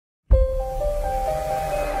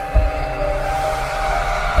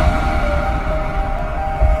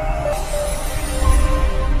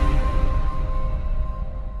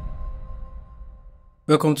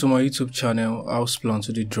Welcome to my YouTube channel, House Plan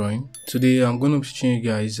to the Drawing. Today I'm going to be showing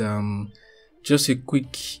you guys just a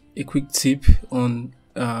quick tip on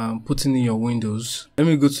putting in your windows. Let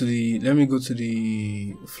me go to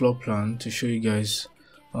the floor plan to show you guys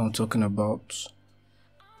what I'm talking about.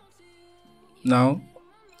 Now,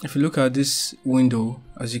 if you look at this window,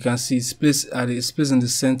 as you can see, it's placed in the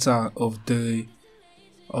center of the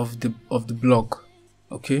block.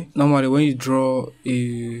 Okay, normally when you draw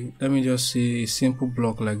a, let me just say, a simple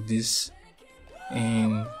block like this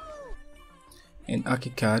in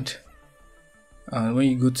Archicad, and when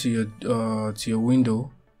you go to your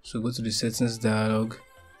window, so go to the settings dialog,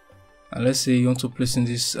 and let's say you want to place in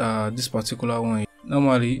this this particular one.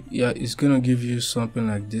 Normally, yeah, it's gonna give you something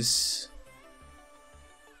like this.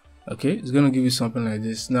 Okay, it's gonna give you something like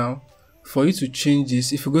this. Now, for you to change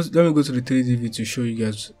this, if you go, let me go to the 3D view to show you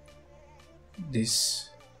guys this.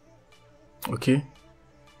 Okay,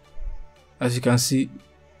 as you can see,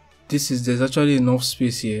 there's actually enough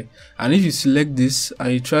space here, and if you select this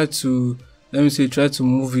and you try to, let me say, try to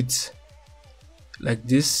move it like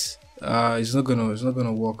this, it's not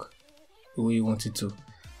gonna work the way you want it to.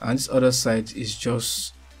 And this other side is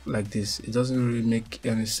just like this. It doesn't really make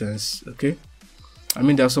any sense. Okay, I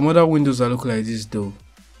mean, there are some other windows that look like this though,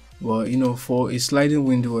 but you know, for a sliding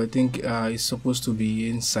window, I think it's supposed to be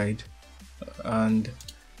inside. And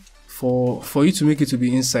for you to make it to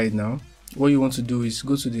be inside, now what you want to do is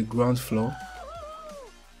go to the ground floor.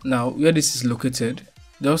 Now where this is located,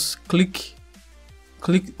 just click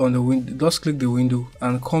on the window, just click the window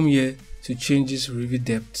and come here to change this review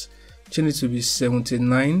depth. Change it to be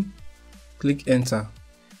 79, click enter.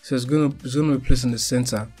 So it's gonna be placed in the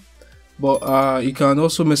center, but you can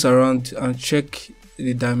also mess around and check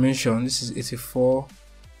the dimension. This is 84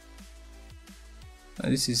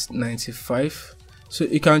 and this is 95, so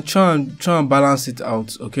you can try and balance it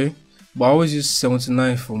out. Okay, but I always use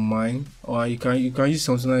 79 for mine, or you can use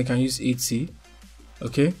 79, you can use 80.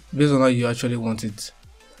 Okay, based on how you actually want it.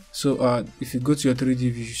 So if you go to your 3D view,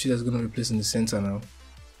 you see that's going to be placed in the center now.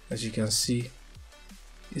 As you can see,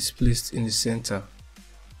 it's placed in the center.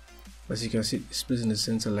 As you can see, it's placed in the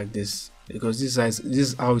center like this, because this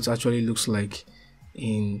is how it actually looks like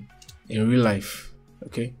in real life.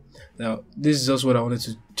 Okay, now this is just what I wanted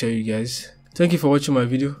to tell you guys. Thank you for watching my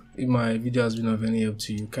video. If my video has been of any help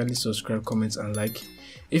to you, kindly subscribe, comment and like.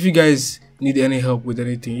 If you guys need any help with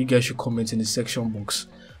anything, you guys should comment in the section box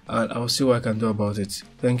and I'll see what I can do about it.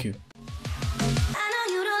 Thank you.